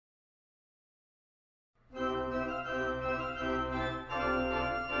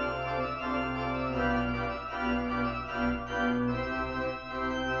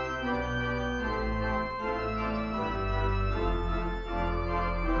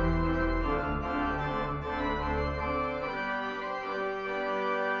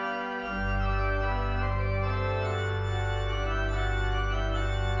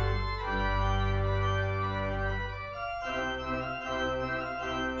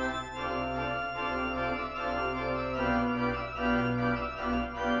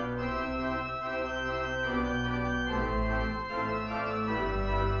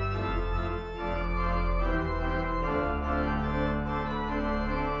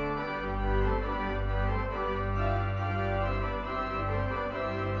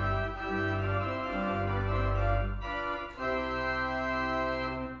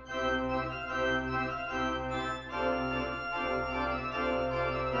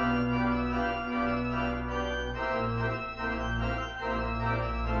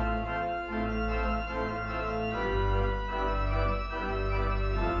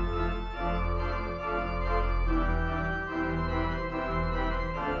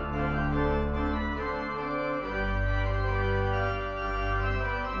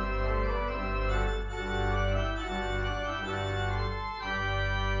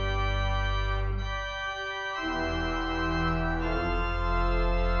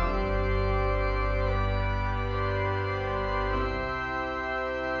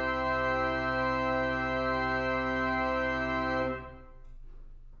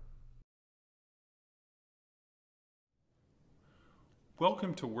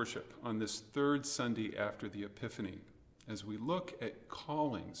Welcome to worship on this third Sunday after the Epiphany, as we look at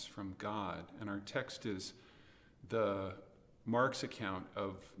callings from God, and our text is Mark's account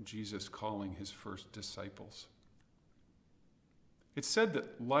of Jesus calling his first disciples. It's said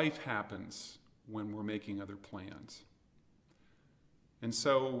that life happens when we're making other plans. And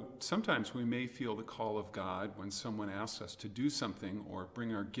so sometimes we may feel the call of God when someone asks us to do something or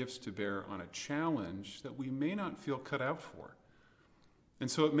bring our gifts to bear on a challenge that we may not feel cut out for. And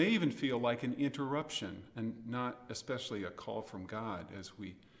so it may even feel like an interruption and not especially a call from God as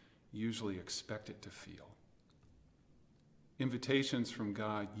we usually expect it to feel. Invitations from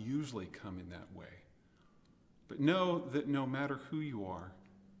God usually come in that way. But know that no matter who you are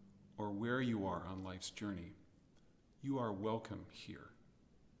or where you are on life's journey, you are welcome here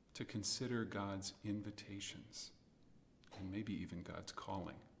to consider God's invitations and maybe even God's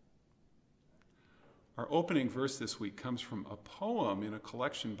calling. Our opening verse this week comes from a poem in a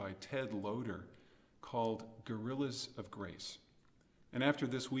collection by Ted Loder called Guerrillas of Grace. And after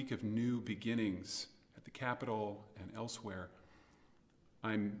this week of new beginnings at the Capitol and elsewhere,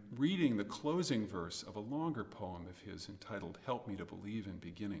 I'm reading the closing verse of a longer poem of his entitled Help Me to Believe in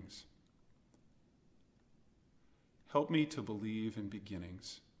Beginnings. Help me to believe in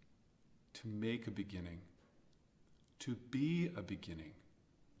beginnings, to make a beginning, to be a beginning,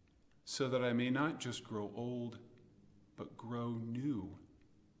 so that I may not just grow old, but grow new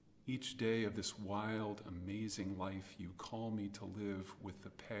each day of this wild, amazing life you call me to live with the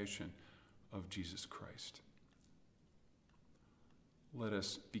passion of Jesus Christ. Let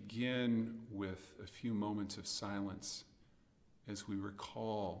us begin with a few moments of silence as we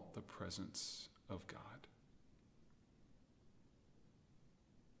recall the presence of God.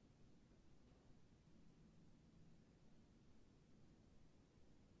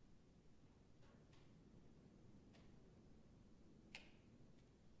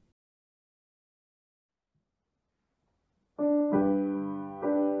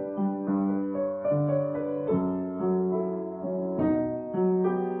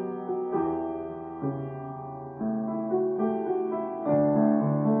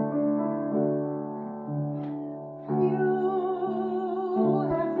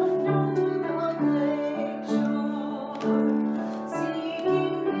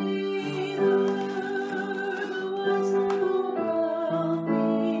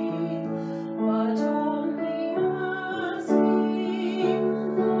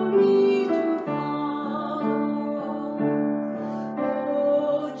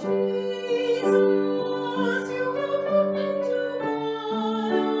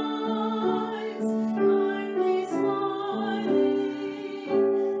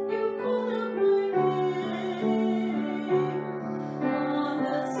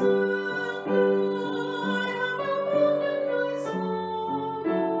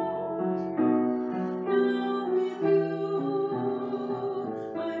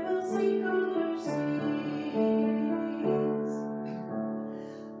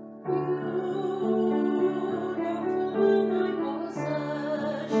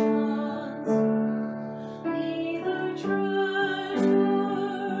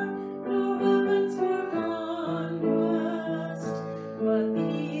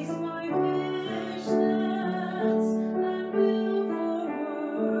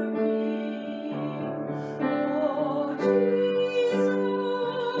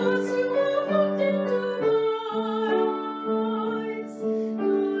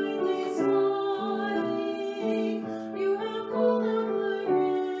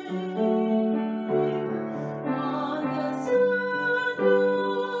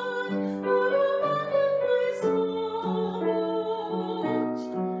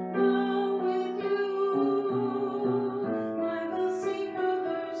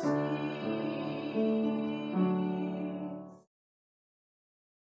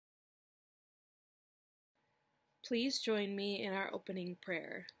 Please join me in our opening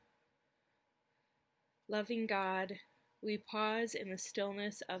prayer. Loving God, we pause in the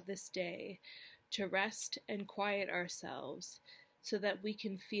stillness of this day to rest and quiet ourselves so that we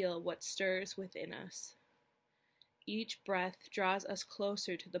can feel what stirs within us. Each breath draws us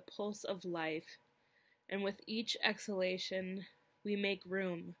closer to the pulse of life, and with each exhalation, we make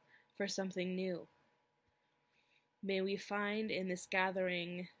room for something new. May we find in this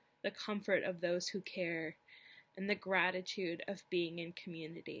gathering the comfort of those who care and the gratitude of being in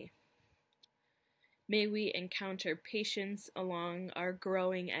community. May we encounter patience along our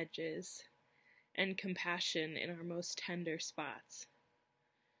growing edges and compassion in our most tender spots.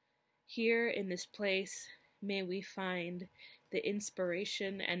 Here in this place, may we find the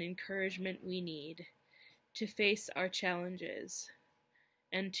inspiration and encouragement we need to face our challenges,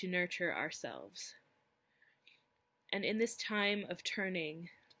 and to nurture ourselves. And in this time of turning,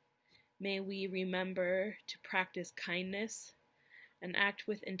 may we remember to practice kindness and act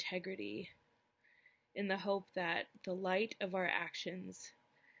with integrity in the hope that the light of our actions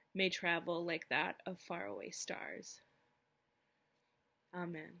may travel like that of faraway stars.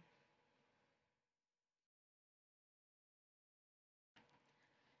 Amen.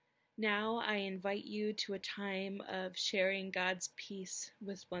 Now I invite you to a time of sharing God's peace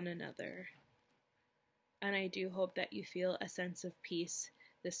with one another. And I do hope that you feel a sense of peace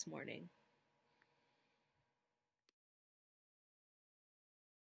this morning.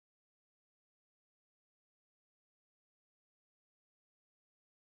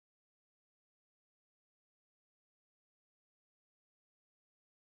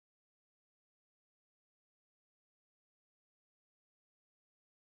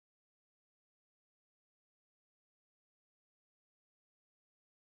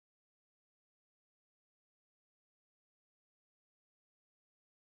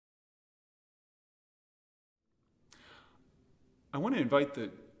 I want to invite the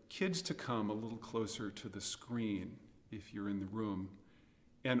kids to come a little closer to the screen if you're in the room,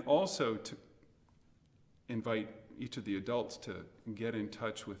 and also to invite each of the adults to get in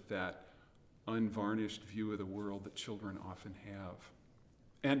touch with that unvarnished view of the world that children often have.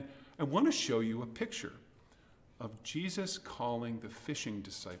 And I want to show you a picture of Jesus calling the fishing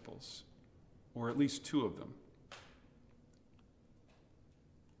disciples, or at least two of them.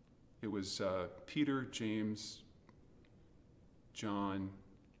 It was Peter, James, John,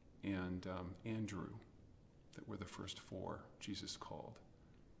 and Andrew that were the first four Jesus called.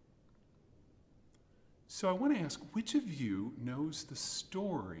 So I want to ask, which of you knows the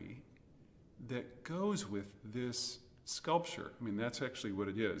story that goes with this sculpture? I mean, that's actually what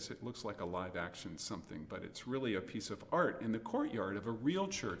it is. It looks like a live action something, but it's really a piece of art in the courtyard of a real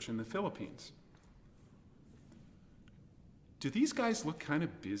church in the Philippines. Do these guys look kind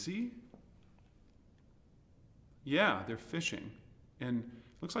of busy? Yeah, they're fishing. And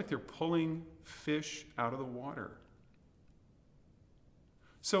it looks like they're pulling fish out of the water.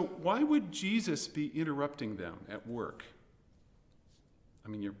 So why would Jesus be interrupting them at work? I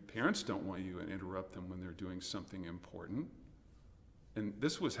mean, your parents don't want you to interrupt them when they're doing something important. And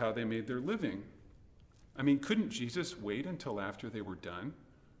this was how they made their living. I mean, couldn't Jesus wait until after they were done?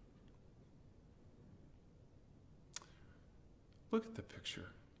 Look at the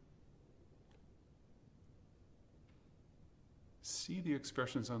picture. See the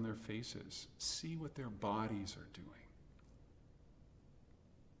expressions on their faces. See what their bodies are doing.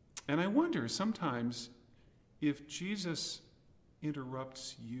 And I wonder sometimes if Jesus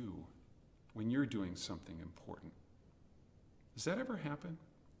interrupts you when you're doing something important. Does that ever happen?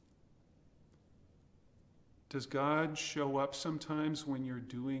 Does God show up sometimes when you're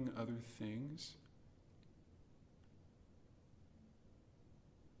doing other things?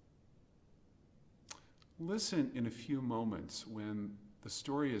 Listen in a few moments when the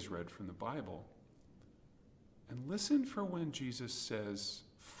story is read from the Bible, and listen for when Jesus says,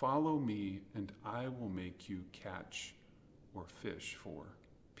 "Follow me and I will make you catch or fish for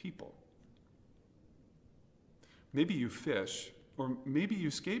people." Maybe you fish, or maybe you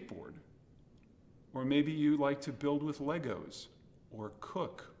skateboard, or maybe you like to build with Legos, or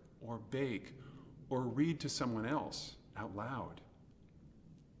cook, or bake, or read to someone else out loud.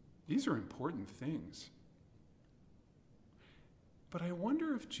 These are important things. But I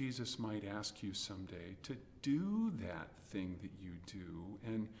wonder if Jesus might ask you someday to do that thing that you do,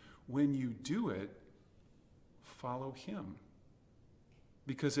 and when you do it, follow him,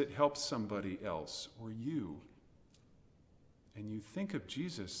 because it helps somebody else or you, and you think of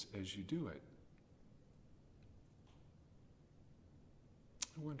Jesus as you do it.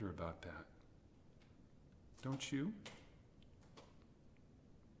 I wonder about that. Don't you?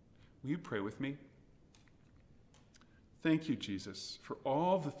 Will you pray with me? Thank you, Jesus, for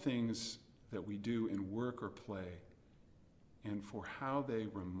all the things that we do in work or play, and for how they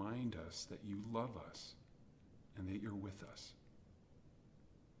remind us that you love us and that you're with us.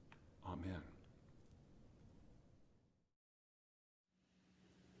 Amen.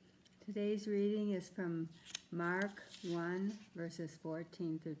 Today's reading is from Mark 1, verses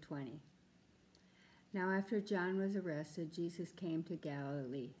 14 through 20. Now after John was arrested, Jesus came to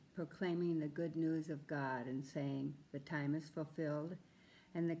Galilee, proclaiming the good news of God and saying, "The time is fulfilled,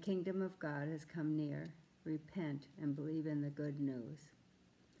 and the kingdom of God has come near. Repent and believe in the good news."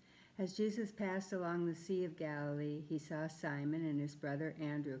 As Jesus passed along the Sea of Galilee, he saw Simon and his brother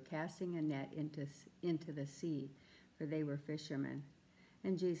Andrew casting a net into the sea, for they were fishermen.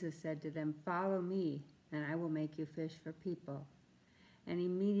 And Jesus said to them, "Follow me, and I will make you fish for people." And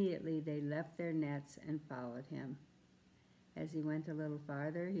immediately they left their nets and followed him. As he went a little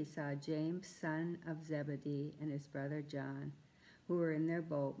farther, he saw James, son of Zebedee, and his brother John, who were in their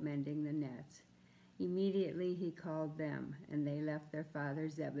boat mending the nets. Immediately he called them, and they left their father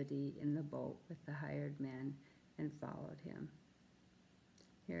Zebedee in the boat with the hired men and followed him.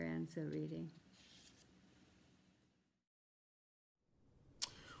 Here ends the reading.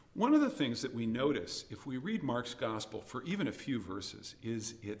 One of the things that we notice if we read Mark's gospel for even a few verses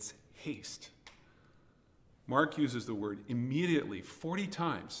is its haste. Mark uses the word immediately 40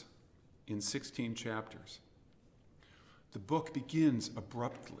 times in 16 chapters. The book begins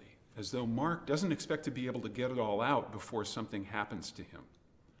abruptly, as though Mark doesn't expect to be able to get it all out before something happens to him.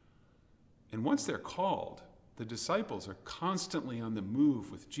 And once they're called, the disciples are constantly on the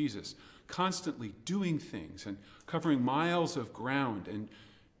move with Jesus, constantly doing things and covering miles of ground and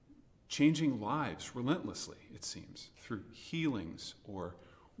changing lives relentlessly, it seems, through healings or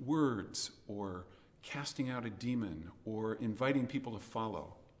words or casting out a demon or inviting people to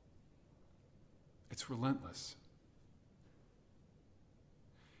follow. It's relentless.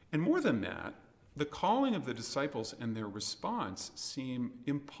 And more than that, the calling of the disciples and their response seem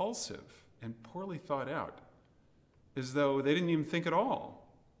impulsive and poorly thought out, as though they didn't even think at all,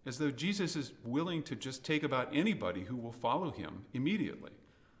 as though Jesus is willing to just take about anybody who will follow him immediately.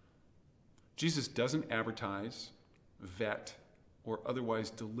 Jesus doesn't advertise, vet, or otherwise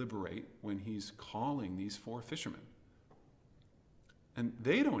deliberate when he's calling these 4 fishermen. And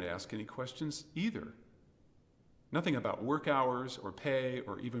they don't ask any questions either. Nothing about work hours or pay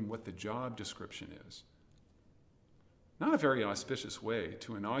or even what the job description is. Not a very auspicious way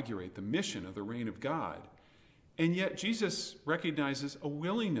to inaugurate the mission of the reign of God. And yet Jesus recognizes a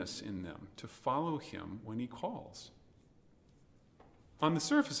willingness in them to follow him when he calls. On the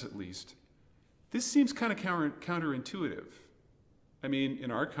surface, at least, this seems kind of counterintuitive. I mean, in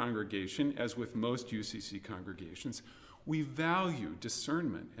our congregation, as with most UCC congregations, we value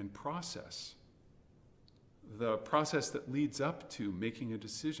discernment and process, the process that leads up to making a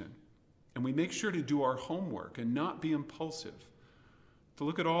decision. And we make sure to do our homework and not be impulsive, to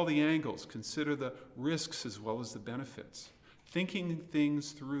look at all the angles, consider the risks as well as the benefits, thinking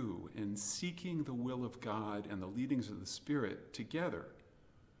things through and seeking the will of God and the leadings of the Spirit together,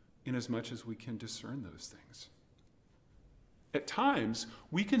 inasmuch as we can discern those things. At times,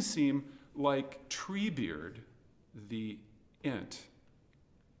 we can seem like Treebeard, the Ent,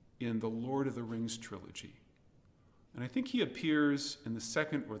 in the Lord of the Rings trilogy. And I think he appears in the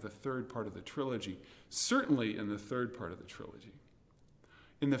second or the third part of the trilogy, certainly in the third part of the trilogy.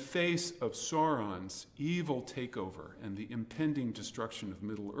 In the face of Sauron's evil takeover and the impending destruction of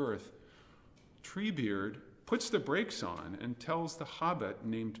Middle-earth, Treebeard puts the brakes on and tells the hobbit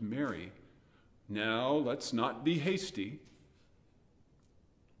named Merry, "Now let's not be hasty."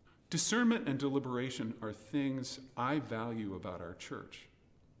 Discernment and deliberation are things I value about our church,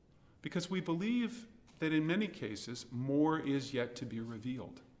 because we believe that in many cases, more is yet to be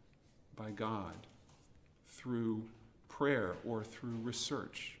revealed by God through prayer or through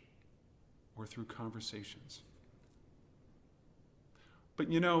research or through conversations. But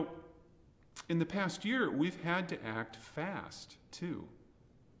you know, in the past year, we've had to act fast too,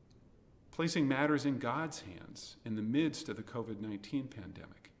 placing matters in God's hands in the midst of the COVID-19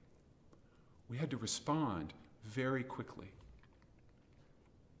 pandemic. We had to respond very quickly.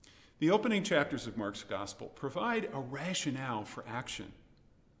 The opening chapters of Mark's gospel provide a rationale for action,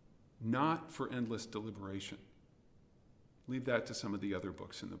 not for endless deliberation. Leave that to some of the other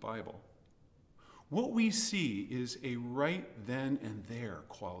books in the Bible. What we see is a right then and there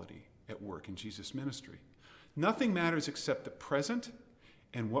quality at work in Jesus' ministry. Nothing matters except the present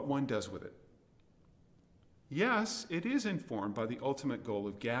and what one does with it. Yes, it is informed by the ultimate goal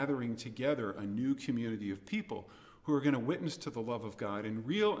of gathering together a new community of people who are going to witness to the love of God in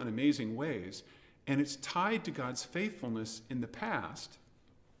real and amazing ways, and it's tied to God's faithfulness in the past.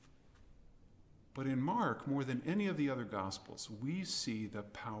 But in Mark, more than any of the other Gospels, we see the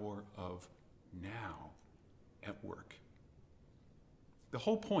power of now at work. The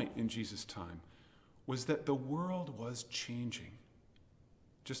whole point in Jesus' time was that the world was changing,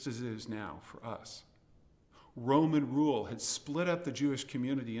 just as it is now for us. Roman rule had split up the Jewish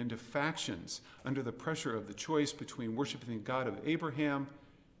community into factions under the pressure of the choice between worshiping the God of Abraham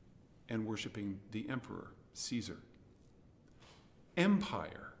and worshiping the emperor, Caesar.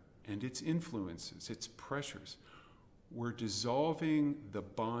 Empire and its influences, its pressures, were dissolving the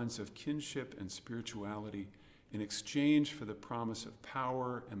bonds of kinship and spirituality in exchange for the promise of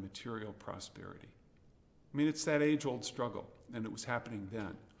power and material prosperity. I mean, it's that age-old struggle, and it was happening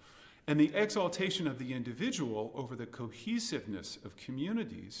then. And the exaltation of the individual over the cohesiveness of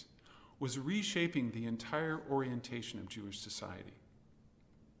communities was reshaping the entire orientation of Jewish society.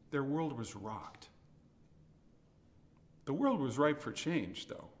 Their world was rocked. The world was ripe for change,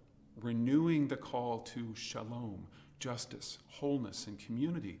 though, renewing the call to shalom, justice, wholeness, and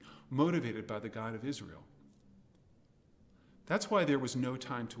community, motivated by the God of Israel. That's why there was no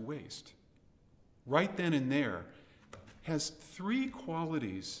time to waste. Right then and there has three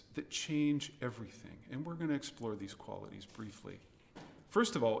qualities that change everything, and we're going to explore these qualities briefly.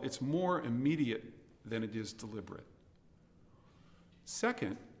 First of all, it's more immediate than it is deliberate.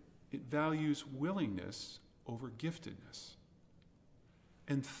 Second, it values willingness over giftedness.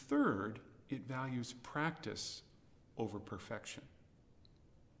 And third, it values practice over perfection.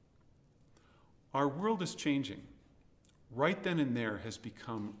 Our world is changing. Right then and there has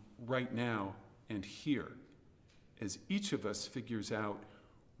become right now and here, as each of us figures out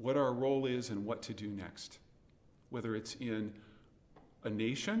what our role is and what to do next, whether it's in a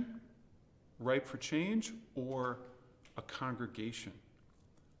nation ripe for change or a congregation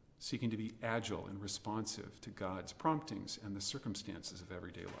seeking to be agile and responsive to God's promptings and the circumstances of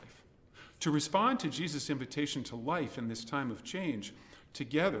everyday life. To respond to Jesus' invitation to life in this time of change,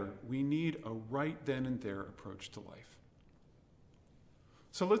 together we need a right then and there approach to life.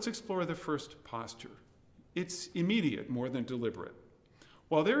 So let's explore the first posture. It's immediate more than deliberate.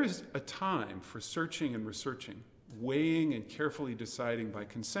 While there is a time for searching and researching, weighing and carefully deciding by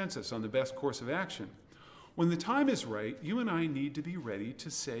consensus on the best course of action, when the time is right, you and I need to be ready to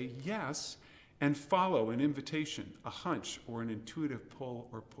say yes and follow an invitation, a hunch, or an intuitive pull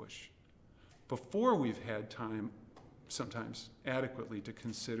or push, before we've had time, sometimes adequately, to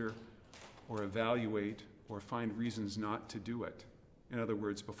consider or evaluate or find reasons not to do it. In other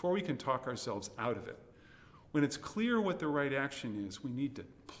words, before we can talk ourselves out of it. When it's clear what the right action is, we need to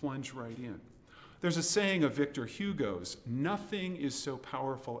plunge right in. There's a saying of Victor Hugo's, "Nothing is so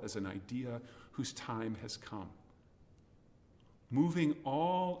powerful as an idea whose time has come." Moving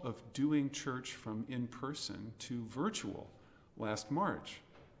all of doing church from in-person to virtual last March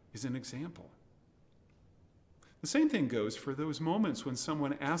is an example. The same thing goes for those moments when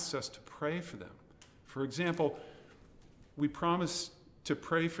someone asks us to pray for them. For example, we promise to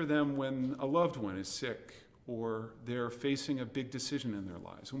pray for them when a loved one is sick or they're facing a big decision in their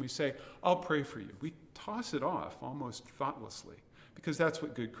lives. When we say, "I'll pray for you," we toss it off almost thoughtlessly, because that's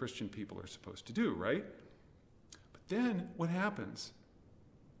what good Christian people are supposed to do, right? But then what happens?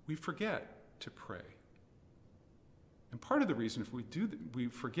 We forget to pray. And part of the reason we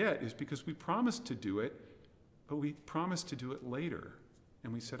forget is because we promised to do it, but we promised to do it later,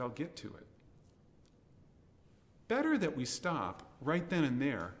 and we said, "I'll get to it." Better that we stop right then and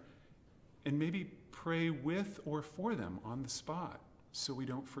there and maybe pray with or for them on the spot so we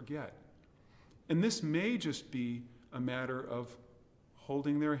don't forget. And this may just be a matter of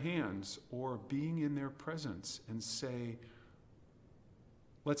holding their hands or being in their presence and say,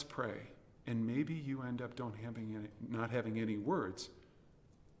 "Let's pray." And maybe you end up not having any words,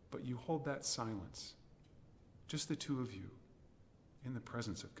 but you hold that silence, just the two of you in the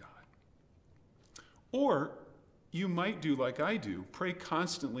presence of God. Or you might do like I do, pray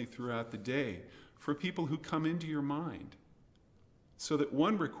constantly throughout the day for people who come into your mind, so that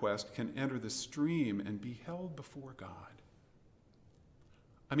one request can enter the stream and be held before God.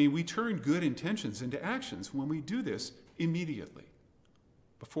 I mean, we turn good intentions into actions when we do this immediately,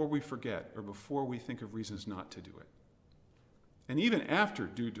 before we forget or before we think of reasons not to do it. And even after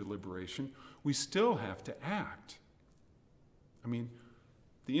due deliberation, we still have to act. I mean,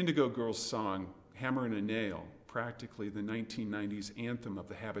 the Indigo Girls song, "Hammer and a Nail," practically the 1990s anthem of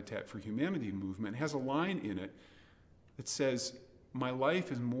the Habitat for Humanity movement, has a line in it that says, "My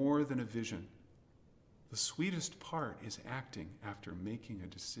life is more than a vision. The sweetest part is acting after making a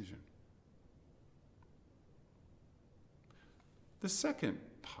decision." The second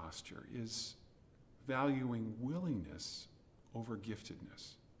posture is valuing willingness over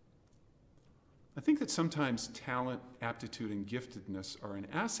giftedness. I think that sometimes talent, aptitude, and giftedness are an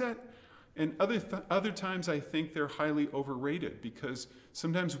asset, and other times I think they're highly overrated, because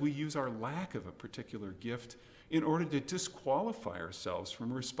sometimes we use our lack of a particular gift in order to disqualify ourselves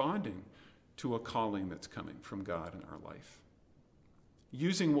from responding to a calling that's coming from God in our life.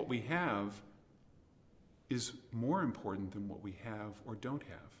 Using what we have is more important than what we have or don't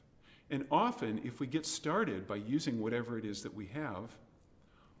have. And often, if we get started by using whatever it is that we have,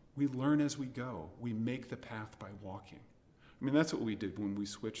 we learn as we go. We make the path by walking. I mean, that's what we did when we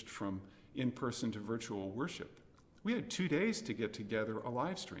switched from in-person to virtual worship. We had 2 days to get together a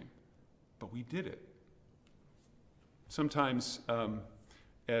live stream, but we did it. Sometimes,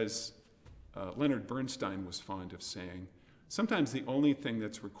 as Leonard Bernstein was fond of saying, sometimes the only thing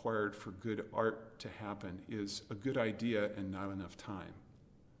that's required for good art to happen is a good idea and not enough time.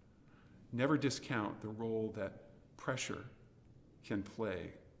 Never discount the role that pressure can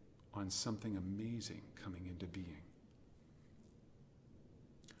play on something amazing coming into being.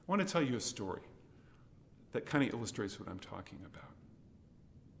 I want to tell you a story that kind of illustrates what I'm talking about,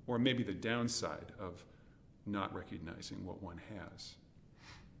 or maybe the downside of not recognizing what one has.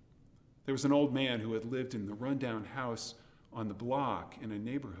 There was an old man who had lived in the rundown house on the block in a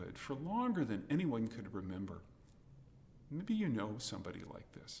neighborhood for longer than anyone could remember. Maybe you know somebody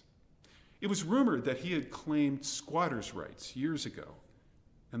like this. It was rumored that he had claimed squatters' rights years ago,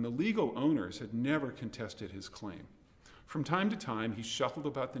 and the legal owners had never contested his claim. From time to time, he shuffled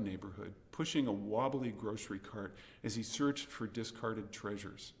about the neighborhood, pushing a wobbly grocery cart as he searched for discarded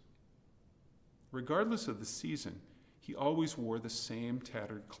treasures. Regardless of the season, he always wore the same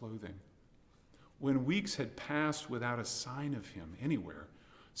tattered clothing. When weeks had passed without a sign of him anywhere,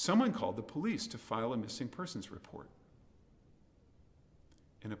 someone called the police to file a missing persons report.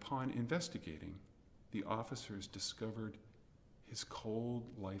 And upon investigating, the officers discovered his cold,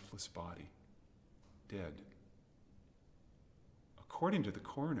 lifeless body, dead. According to the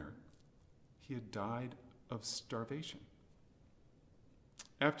coroner, he had died of starvation.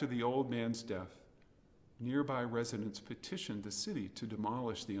 After the old man's death, nearby residents petitioned the city to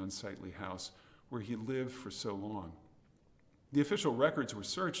demolish the unsightly house where he lived for so long. The official records were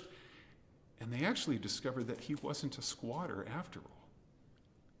searched, and they actually discovered that he wasn't a squatter after all.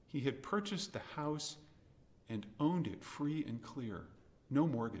 He had purchased the house and owned it free and clear, no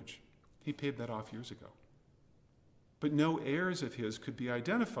mortgage. He paid that off years ago. But no heirs of his could be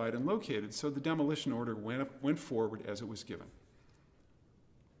identified and located, so the demolition order went forward as it was given.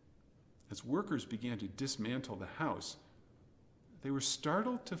 As workers began to dismantle the house, they were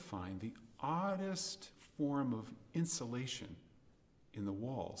startled to find the oddest form of insulation in the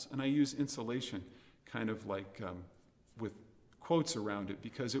walls. And I use insulation kind of like with quotes around it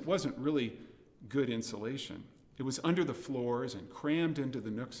because it wasn't really good insulation. It was under the floors and crammed into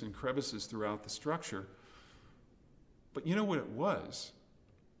the nooks and crevices throughout the structure. But you know what it was?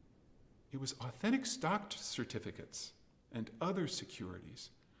 It was authentic stock certificates and other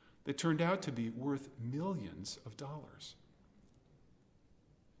securities that turned out to be worth millions of dollars.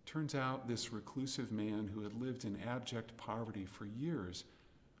 Turns out this reclusive man who had lived in abject poverty for years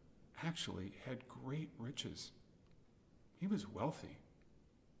actually had great riches. He was wealthy.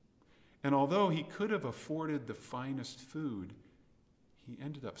 And although he could have afforded the finest food, he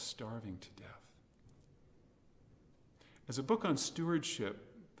ended up starving to death. As a book on stewardship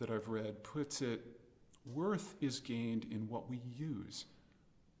that I've read puts it, worth is gained in what we use,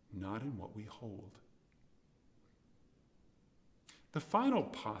 not in what we hold. The final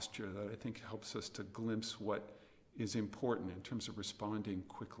posture that I think helps us to glimpse what is important in terms of responding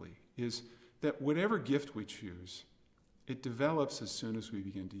quickly is that whatever gift we choose, it develops as soon as we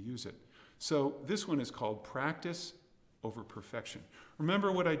begin to use it. So this one is called practice over perfection.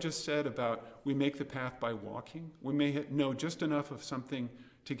 Remember what I just said about we make the path by walking? We may know just enough of something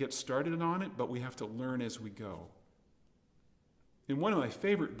to get started on it, but we have to learn as we go. In one of my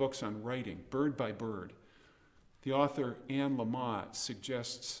favorite books on writing, Bird by Bird, the author Anne Lamott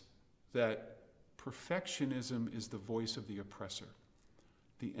suggests that perfectionism is the voice of the oppressor,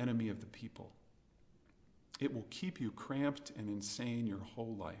 the enemy of the people. It will keep you cramped and insane your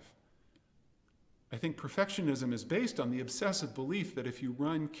whole life. I think perfectionism is based on the obsessive belief that if you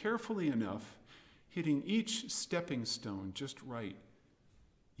run carefully enough, hitting each stepping stone just right,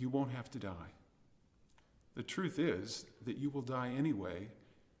 you won't have to die. The truth is that you will die anyway,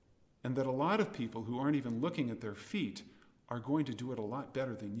 and that a lot of people who aren't even looking at their feet are going to do it a lot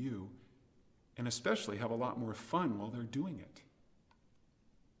better than you, and especially have a lot more fun while they're doing it.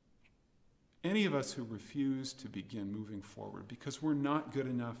 Any of us who refuse to begin moving forward because we're not good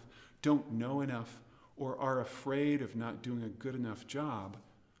enough, don't know enough, or are afraid of not doing a good enough job,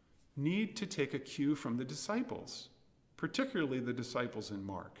 need to take a cue from the disciples, particularly the disciples in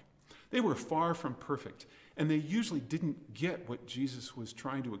Mark. They were far from perfect, and they usually didn't get what Jesus was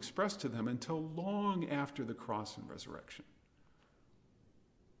trying to express to them until long after the cross and resurrection.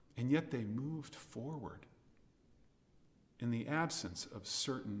 And yet they moved forward in the absence of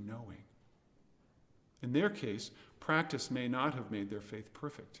certain knowing. In their case, practice may not have made their faith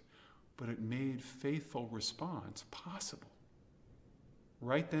perfect, but it made faithful response possible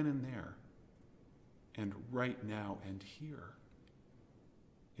right then and there, and right now and here,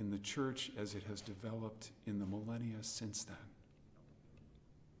 in the church as it has developed in the millennia since then.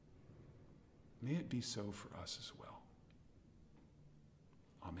 May it be so for us as well.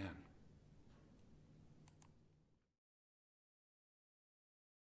 Amen.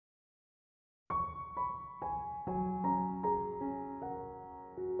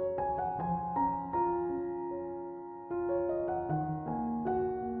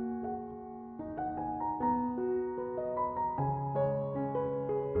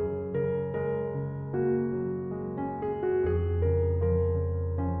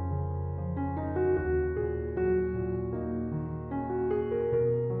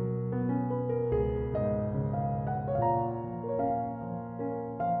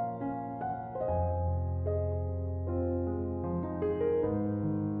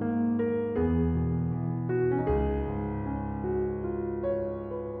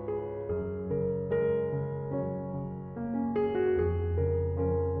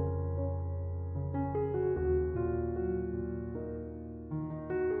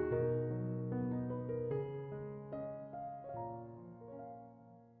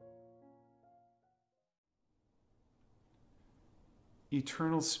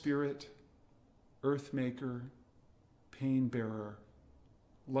 eternal spirit, earth maker, pain bearer,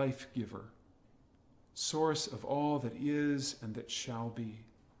 life giver, source of all that is and that shall be,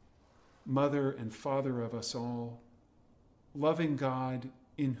 mother and father of us all, loving God,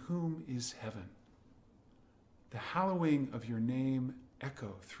 in whom is heaven. The hallowing of your name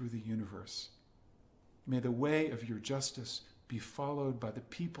echo through the universe. May the way of your justice be followed by the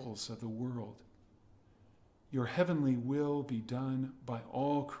peoples of the world. Your heavenly will be done by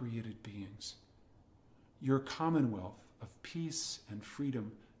all created beings. Your commonwealth of peace and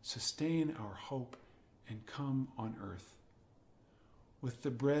freedom sustain our hope and come on earth. With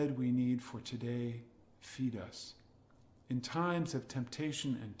the bread we need for today, feed us. In times of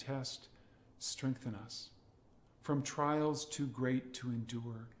temptation and test, strengthen us. From trials too great to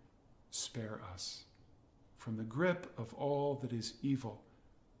endure, spare us. From the grip of all that is evil,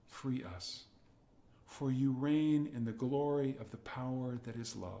 free us. For you reign in the glory of the power that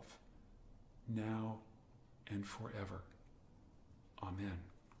is love, now and forever. Amen.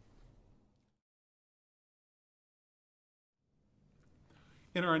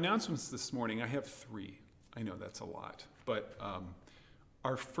 In our announcements this morning, I have 3. I know that's a lot, but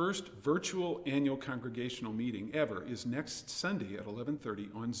our first virtual annual congregational meeting ever is next Sunday at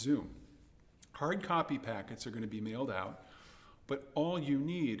 11:30 on Zoom. Hard copy packets are going to be mailed out, but all you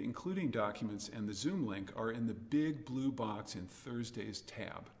need, including documents and the Zoom link, are in the big blue box in Thursday's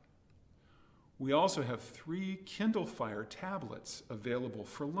tab. We also have 3 Kindle Fire tablets available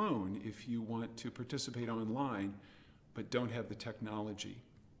for loan if you want to participate online but don't have the technology.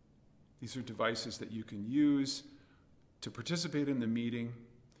 These are devices that you can use to participate in the meeting,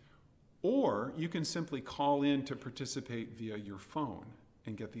 or you can simply call in to participate via your phone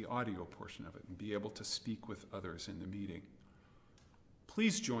and get the audio portion of it and be able to speak with others in the meeting.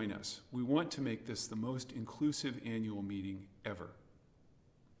 Please join us. We want to make this the most inclusive annual meeting ever.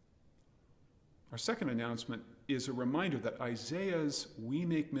 Our second announcement is a reminder that Isaiah's We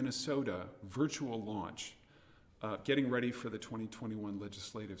Make Minnesota virtual launch, getting ready for the 2021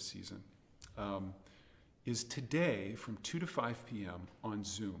 legislative season, is today from 2 to 5 p.m. on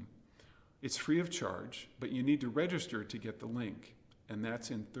Zoom. It's free of charge, but you need to register to get the link, and that's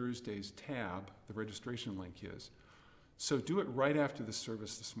in Thursday's tab, the registration link is. So do it right after the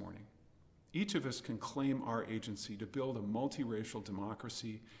service this morning. Each of us can claim our agency to build a multiracial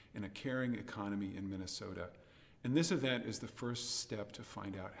democracy and a caring economy in Minnesota, and this event is the first step to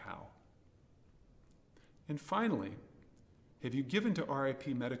find out how. And finally, have you given to RIP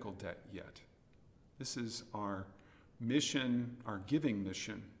medical debt yet? This is our mission, our giving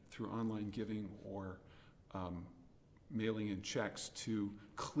mission through online giving or mailing in checks to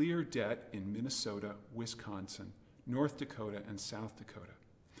clear debt in Minnesota, Wisconsin, North Dakota, and South Dakota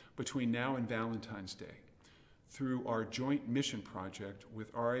between now and Valentine's Day through our joint mission project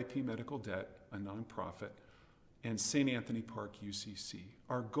with RIP Medical Debt, a nonprofit, and St. Anthony Park UCC.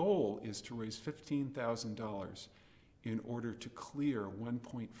 Our goal is to raise $15,000 in order to clear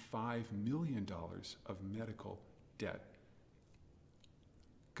 $1.5 million of medical debt.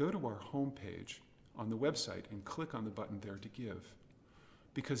 Go to our homepage on the website and click on the button there to give.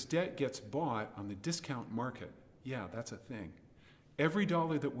 Because debt gets bought on the discount market, yeah, that's a thing. Every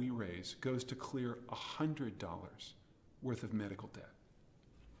dollar that we raise goes to clear $100 worth of medical debt.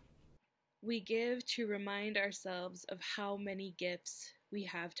 We give to remind ourselves of how many gifts we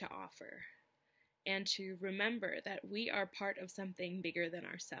have to offer, and to remember that we are part of something bigger than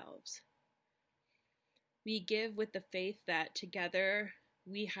ourselves. We give with the faith that together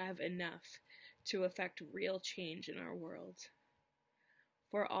we have enough to affect real change in our world.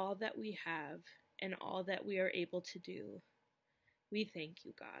 For all that we have and all that we are able to do, we thank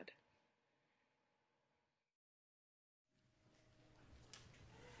you, God.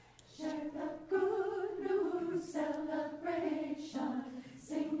 Share the good news celebration,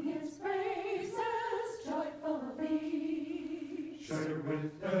 sing his praises joyfully. Share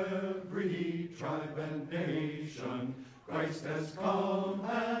with every tribe and nation, Christ has come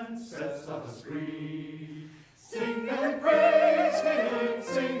and sets us free. Sing and praise him,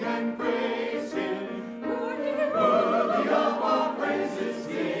 sing and praise him, worthy of our praises,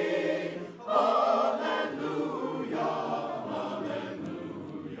 King. Hallelujah,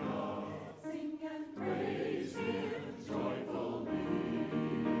 hallelujah. Sing and praise him joyfully.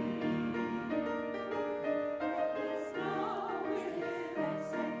 Yes, now with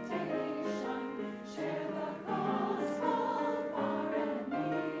expectation, share the gospel far and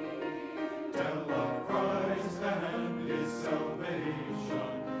near. Tell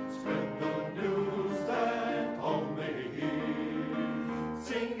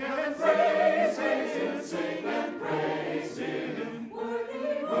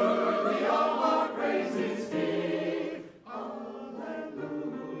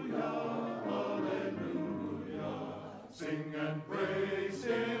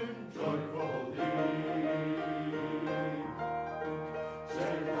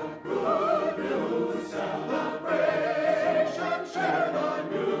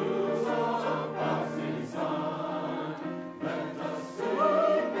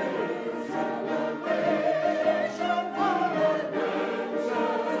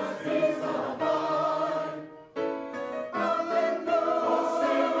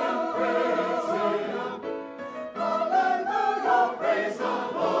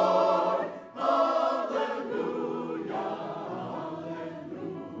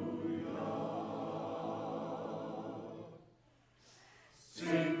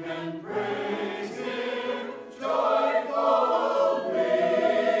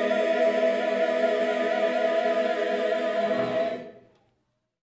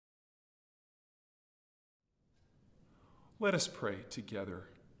Let us pray together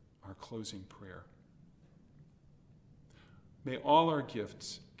our closing prayer. May all our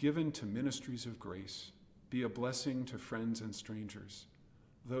gifts given to ministries of grace be a blessing to friends and strangers,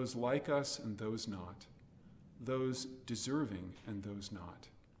 those like us and those not, those deserving and those not.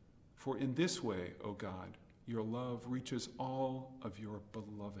 For in this way, O God, your love reaches all of your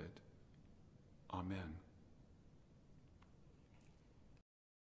beloved. Amen.